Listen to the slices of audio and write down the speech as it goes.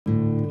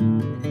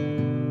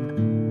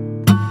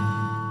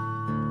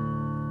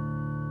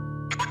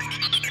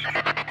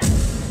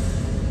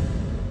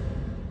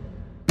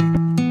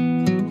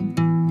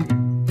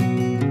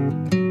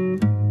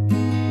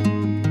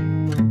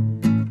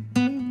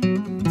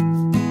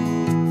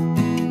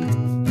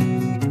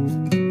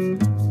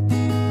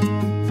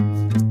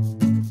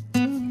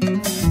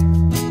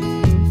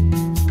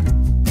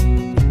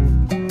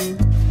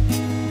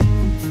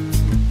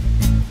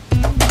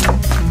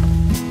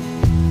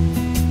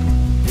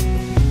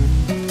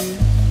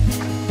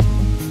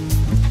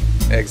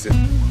exit.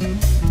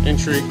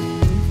 Entry.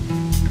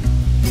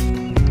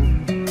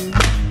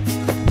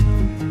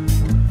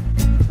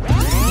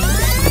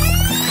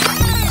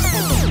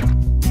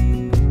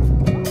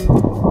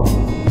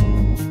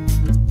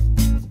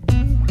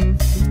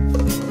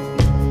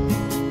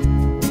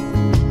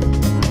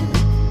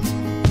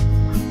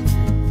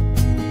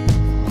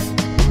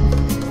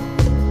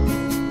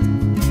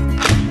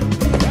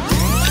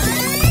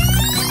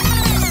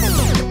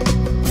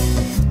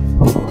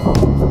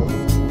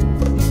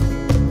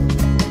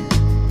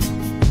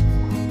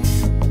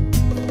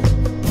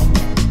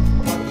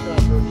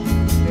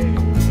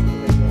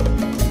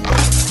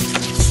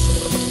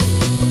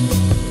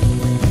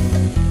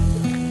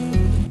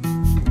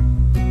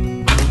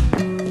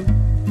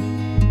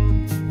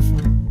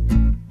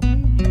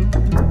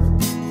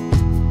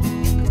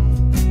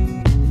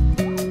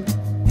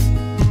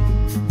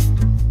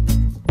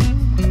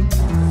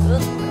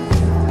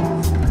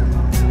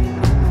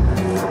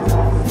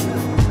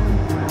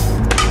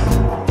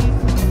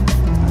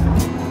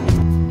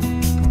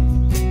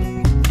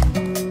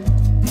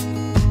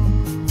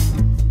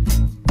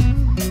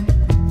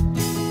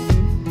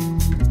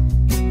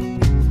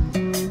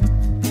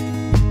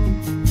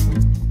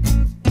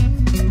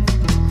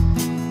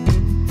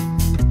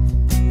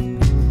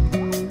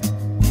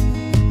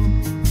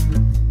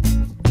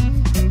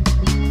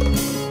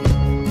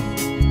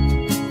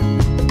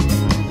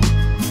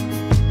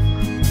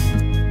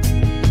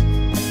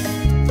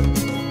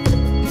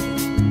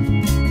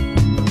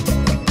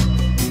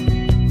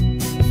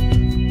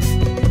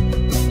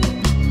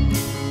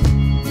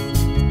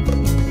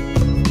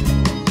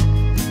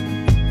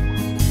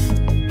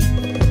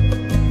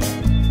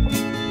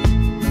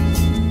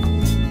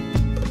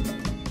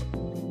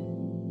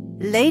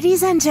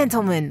 Ladies and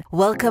gentlemen,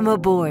 welcome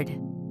aboard.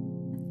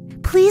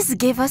 Please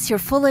give us your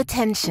full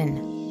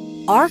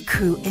attention. Our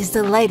crew is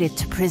delighted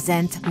to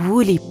present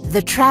Woolip,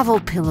 the travel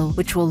pillow,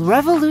 which will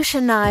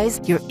revolutionize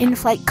your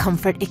in-flight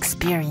comfort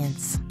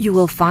experience. You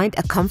will find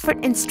a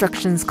comfort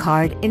instructions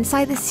card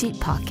inside the seat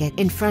pocket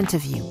in front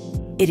of you.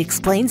 It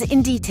explains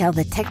in detail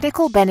the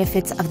technical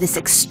benefits of this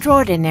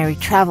extraordinary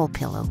travel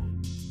pillow.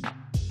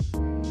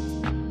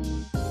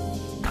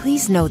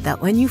 Please note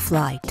that when you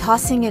fly,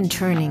 tossing and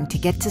turning to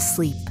get to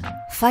sleep,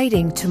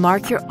 fighting to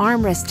mark your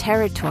armrest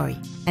territory,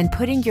 and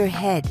putting your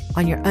head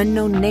on your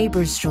unknown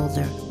neighbor's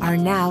shoulder are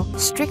now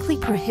strictly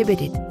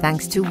prohibited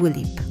thanks to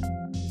Woolip.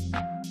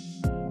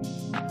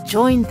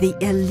 Join the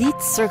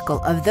elite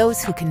circle of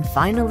those who can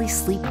finally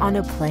sleep on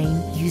a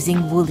plane using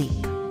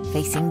Woolip.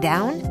 Facing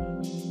down,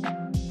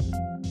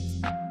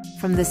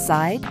 from the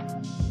side,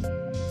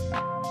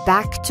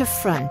 back to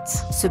front,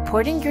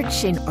 supporting your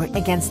chin or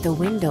against a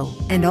window,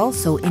 and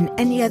also in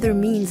any other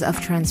means of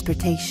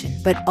transportation,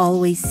 but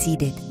always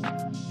seated.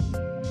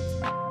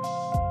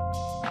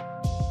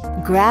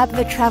 Grab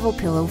the travel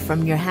pillow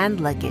from your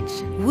hand luggage.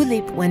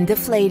 Woolip, when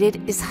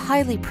deflated, is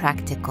highly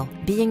practical,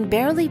 being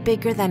barely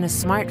bigger than a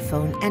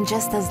smartphone and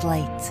just as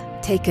light.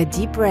 Take a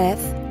deep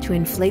breath to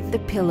inflate the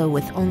pillow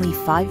with only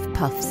 5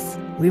 puffs.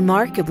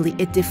 Remarkably,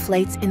 it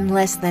deflates in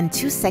less than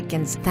 2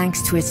 seconds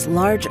thanks to its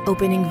large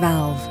opening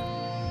valve.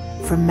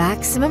 For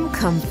maximum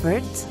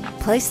comfort,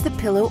 place the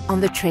pillow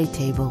on the tray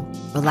table,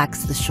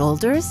 relax the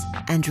shoulders,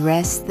 and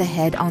rest the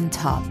head on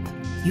top.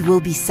 You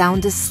will be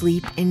sound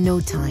asleep in no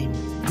time.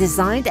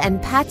 Designed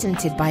and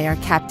patented by our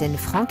captain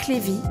Franck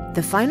Lévy,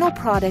 the final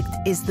product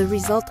is the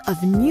result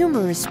of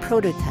numerous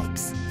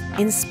prototypes.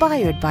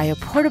 Inspired by a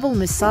portable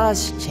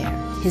massage chair,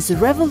 his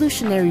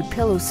revolutionary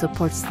pillow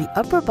supports the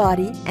upper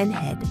body and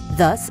head,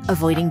 thus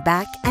avoiding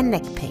back and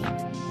neck pain.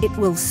 It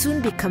will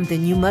soon become the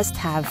new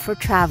must-have for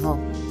travel.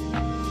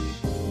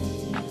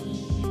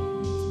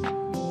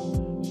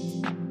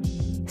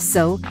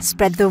 So,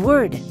 spread the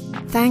word.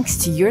 Thanks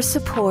to your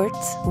support,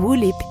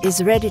 Woolip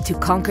is ready to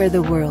conquer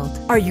the world.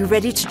 Are you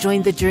ready to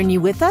join the journey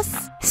with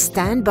us?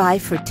 Stand by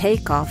for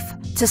takeoff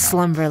to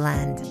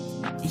Slumberland.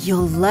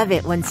 You'll love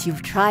it once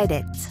you've tried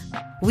it.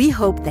 We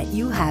hope that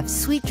you have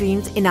sweet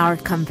dreams in our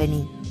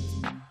company.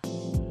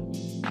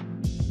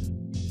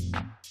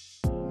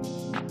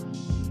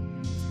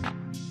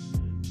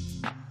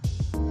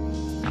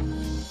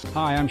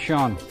 Hi, I'm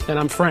Sean. And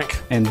I'm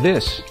Frank. And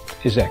this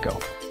is Echo.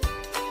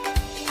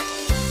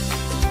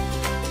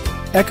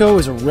 Echo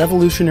is a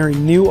revolutionary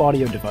new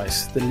audio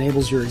device that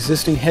enables your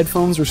existing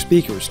headphones or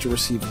speakers to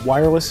receive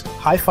wireless,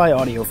 hi-fi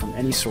audio from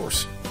any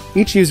source.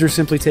 Each user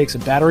simply takes a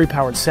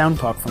battery-powered sound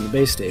puck from the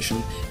base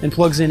station and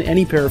plugs in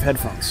any pair of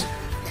headphones.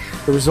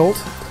 The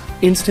result?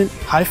 Instant,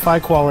 hi-fi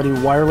quality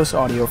wireless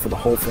audio for the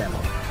whole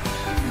family.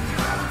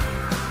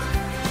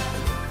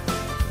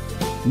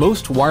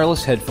 Most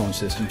wireless headphone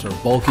systems are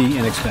bulky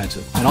and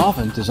expensive, and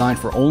often designed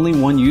for only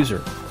one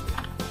user.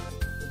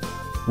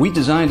 We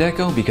designed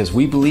Echo because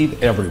we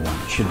believe everyone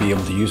should be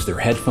able to use their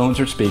headphones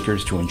or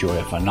speakers to enjoy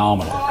a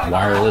phenomenal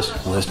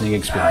wireless listening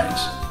experience.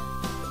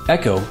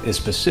 Echo is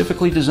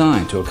specifically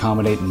designed to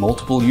accommodate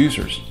multiple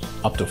users.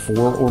 Up to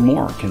 4 or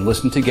more can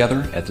listen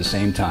together at the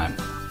same time.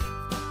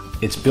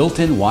 Its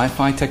built-in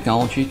Wi-Fi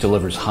technology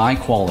delivers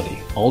high-quality,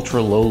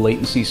 ultra-low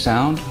latency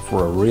sound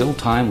for a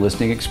real-time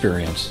listening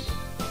experience.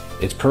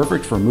 It's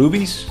perfect for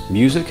movies,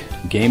 music,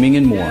 gaming,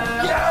 and more.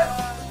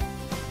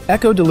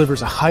 Echo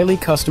delivers a highly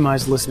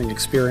customized listening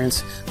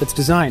experience that's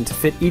designed to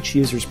fit each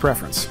user's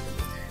preference.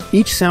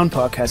 Each sound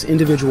puck has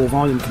individual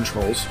volume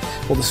controls,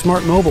 while the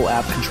Smart Mobile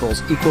app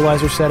controls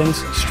equalizer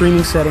settings,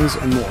 streaming settings,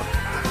 and more.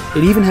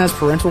 It even has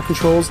parental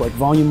controls like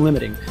volume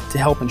limiting to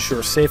help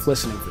ensure safe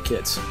listening for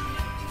kids.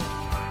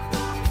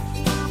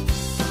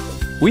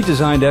 We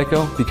designed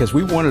Echo because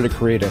we wanted to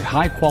create a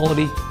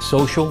high-quality,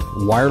 social,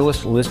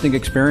 wireless listening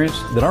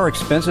experience that our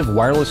expensive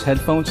wireless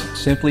headphones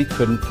simply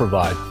couldn't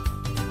provide.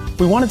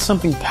 We wanted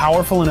something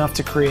powerful enough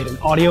to create an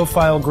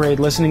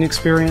audiophile-grade listening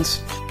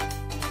experience,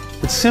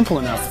 but simple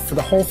enough for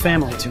the whole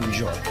family to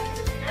enjoy.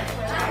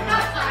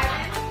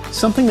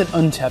 Something that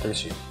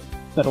untethers you,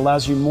 that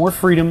allows you more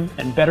freedom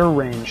and better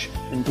range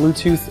than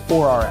Bluetooth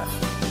or RF.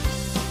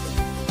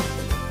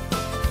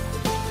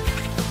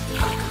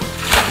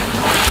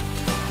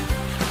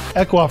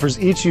 Echo offers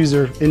each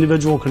user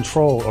individual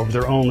control over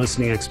their own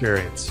listening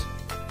experience.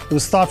 It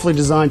was thoughtfully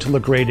designed to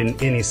look great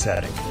in any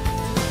setting.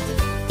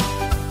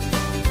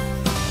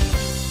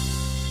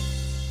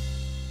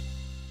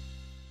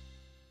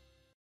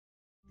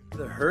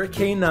 The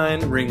Hurricane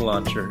 9 Ring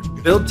Launcher,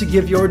 built to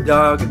give your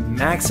dog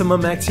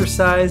maximum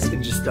exercise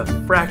in just a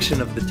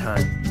fraction of the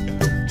time.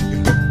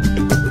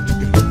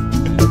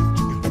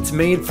 It's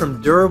made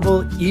from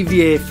durable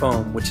EVA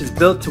foam, which is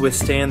built to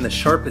withstand the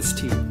sharpest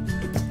teeth.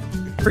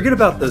 Forget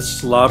about those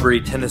slobbery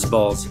tennis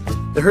balls.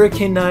 The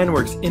Hurricane 9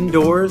 works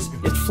indoors,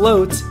 it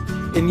floats,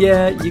 and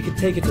yeah, you can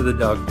take it to the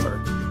dog park.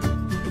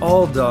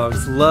 All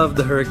dogs love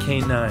the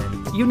Hurricane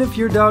 9, even if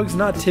your dog's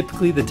not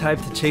typically the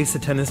type to chase a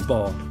tennis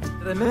ball.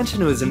 Did I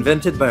mention it was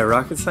invented by a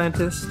rocket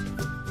scientist?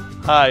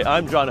 Hi,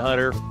 I'm John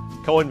Hunter,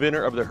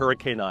 co-inventor of the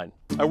Hurricane 9.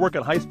 I work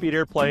on high-speed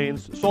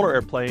airplanes, solar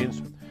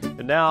airplanes,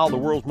 and now the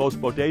world's most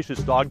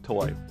bodacious dog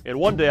toy. And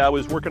one day I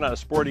was working on a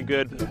sporting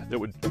good that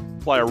would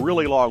fly a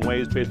really long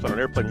ways based on an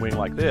airplane wing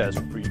like this.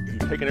 You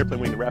take an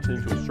airplane wing and wrap it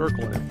into a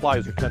circle and it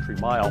flies a country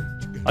mile.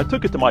 I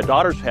took it to my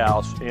daughter's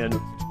house and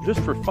just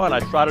for fun I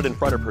shot it in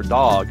front of her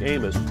dog,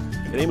 Amos,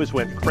 and Amos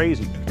went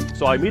crazy.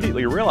 So I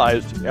immediately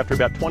realized after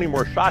about 20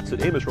 more shots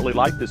that Amos really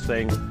liked this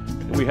thing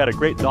and we had a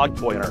great dog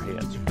toy in our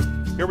hands.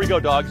 Here we go,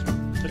 dogs.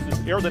 This is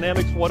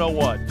Aerodynamics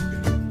 101.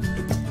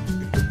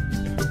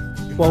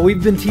 While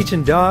we've been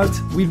teaching dogs,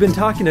 we've been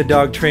talking to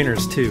dog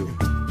trainers too.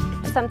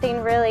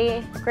 Something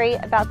really great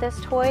about this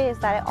toy is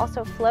that it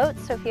also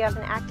floats, so if you have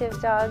an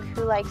active dog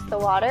who likes the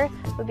water,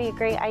 it would be a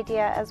great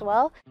idea as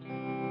well.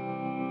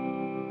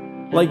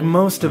 Like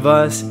most of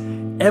us,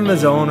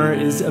 Emma's owner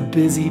is a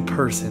busy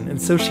person, and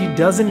so she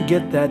doesn't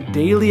get that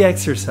daily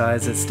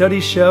exercise that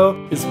studies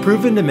show is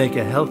proven to make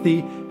a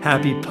healthy,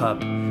 happy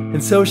pup.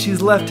 And so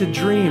she's left to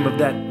dream of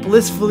that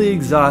blissfully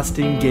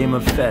exhausting game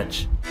of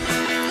fetch.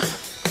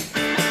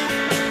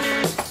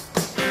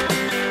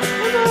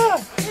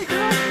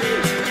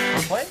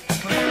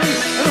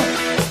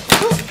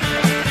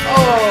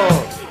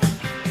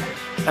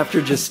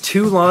 After just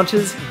 2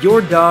 launches, your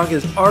dog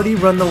has already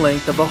run the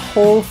length of a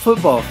whole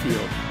football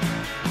field.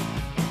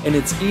 And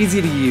it's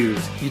easy to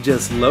use. You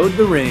just load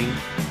the ring,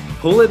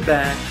 pull it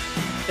back,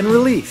 and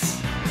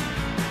release.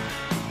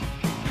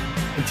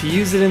 And to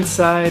use it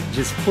inside,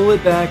 just pull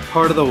it back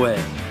part of the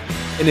way.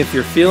 And if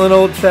you're feeling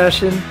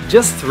old-fashioned,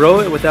 just throw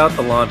it without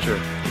the launcher.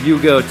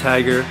 You go,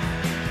 Tiger.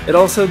 It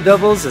also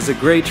doubles as a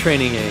great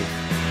training aid.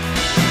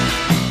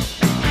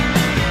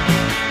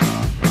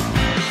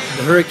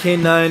 The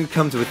Hurricane 9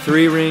 comes with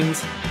 3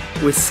 rings,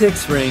 with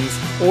 6 rings,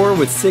 or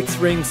with 6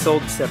 rings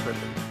sold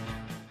separately.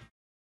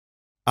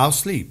 Our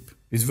sleep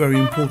is very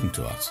important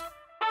to us,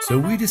 so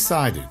we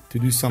decided to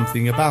do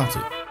something about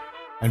it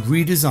and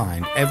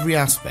redesigned every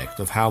aspect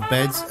of how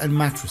beds and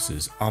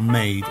mattresses are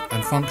made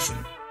and function.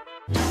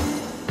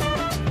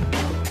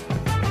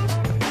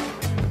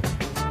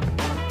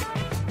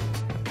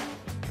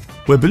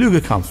 Where Beluga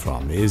comes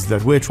from is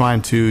that we're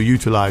trying to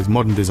utilize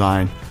modern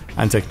design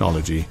and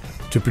technology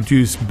to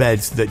produce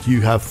beds that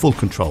you have full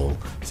control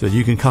so that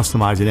you can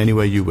customize in any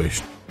way you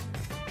wish.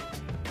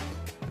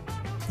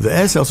 The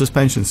air cell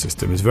suspension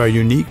system is very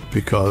unique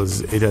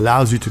because it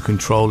allows you to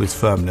control its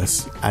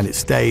firmness and it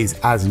stays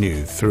as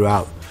new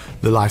throughout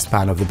the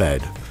lifespan of the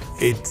bed.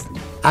 It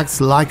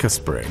acts like a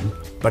spring,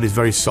 but it's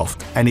very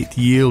soft and it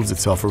yields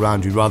itself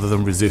around you rather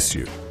than resist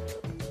you.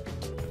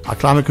 Our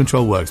climate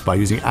control works by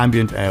using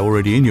ambient air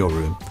already in your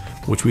room,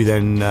 which we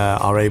then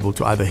are able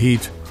to either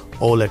heat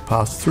or let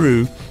pass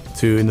through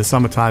to, in the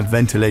summertime,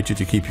 ventilate you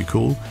to keep you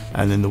cool,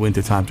 and in the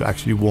wintertime to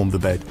actually warm the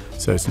bed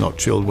so it's not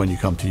chilled when you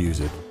come to use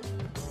it.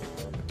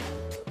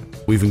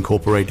 We've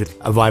incorporated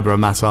a vibro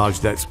massage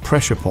that's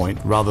pressure point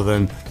rather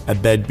than a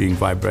bed being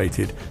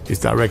vibrated. It's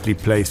directly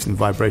placed in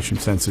vibration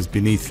sensors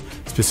beneath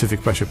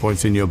specific pressure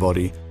points in your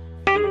body.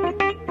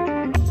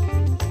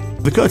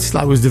 The courtesy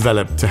light was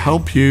developed to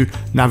help you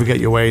navigate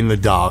your way in the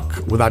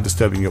dark without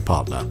disturbing your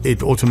partner.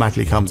 It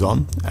automatically comes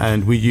on,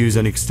 and we use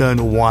an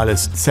external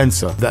wireless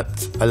sensor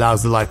that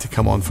allows the light to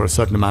come on for a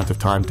certain amount of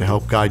time to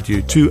help guide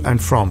you to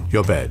and from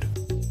your bed.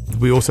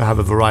 We also have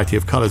a variety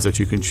of colors that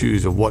you can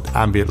choose of what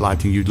ambient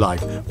lighting you'd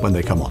like when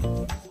they come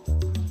on.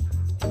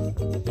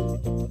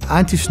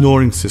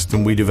 Anti-snoring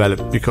system we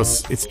developed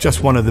because it's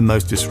just one of the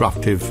most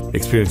disruptive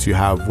experiences you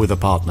have with a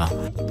partner.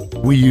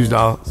 We used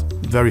our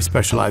very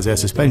specialized air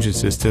suspension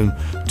system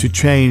to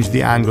change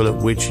the angle at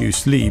which you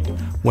sleep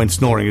when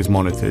snoring is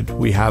monitored.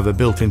 We have a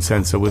built-in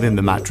sensor within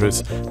the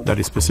mattress that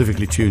is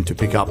specifically tuned to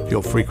pick up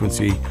your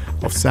frequency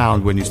of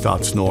sound when you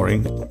start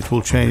snoring. It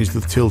will change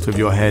the tilt of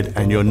your head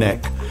and your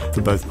neck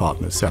for both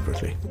partners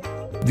separately.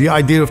 The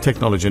idea of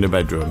technology in a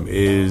bedroom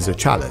is a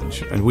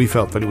challenge, and we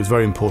felt that it was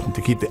very important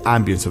to keep the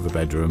ambience of a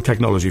bedroom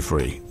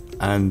technology-free.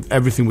 And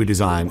everything we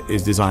design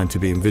is designed to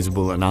be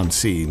invisible and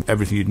unseen.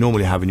 Everything you'd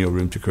normally have in your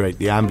room to create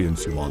the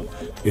ambience you want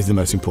is the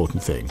most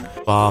important thing.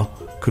 Our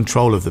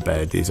control of the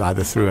bed is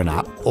either through an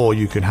app, or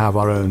you can have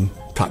our own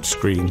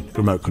touchscreen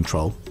remote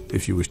control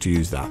if you wish to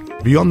use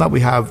that. Beyond that,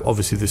 we have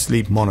obviously the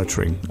sleep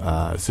monitoring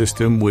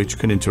system, which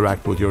can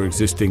interact with your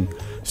existing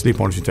sleep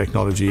monitoring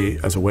technology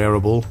as a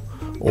wearable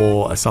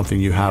or as something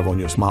you have on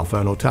your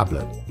smartphone or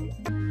tablet.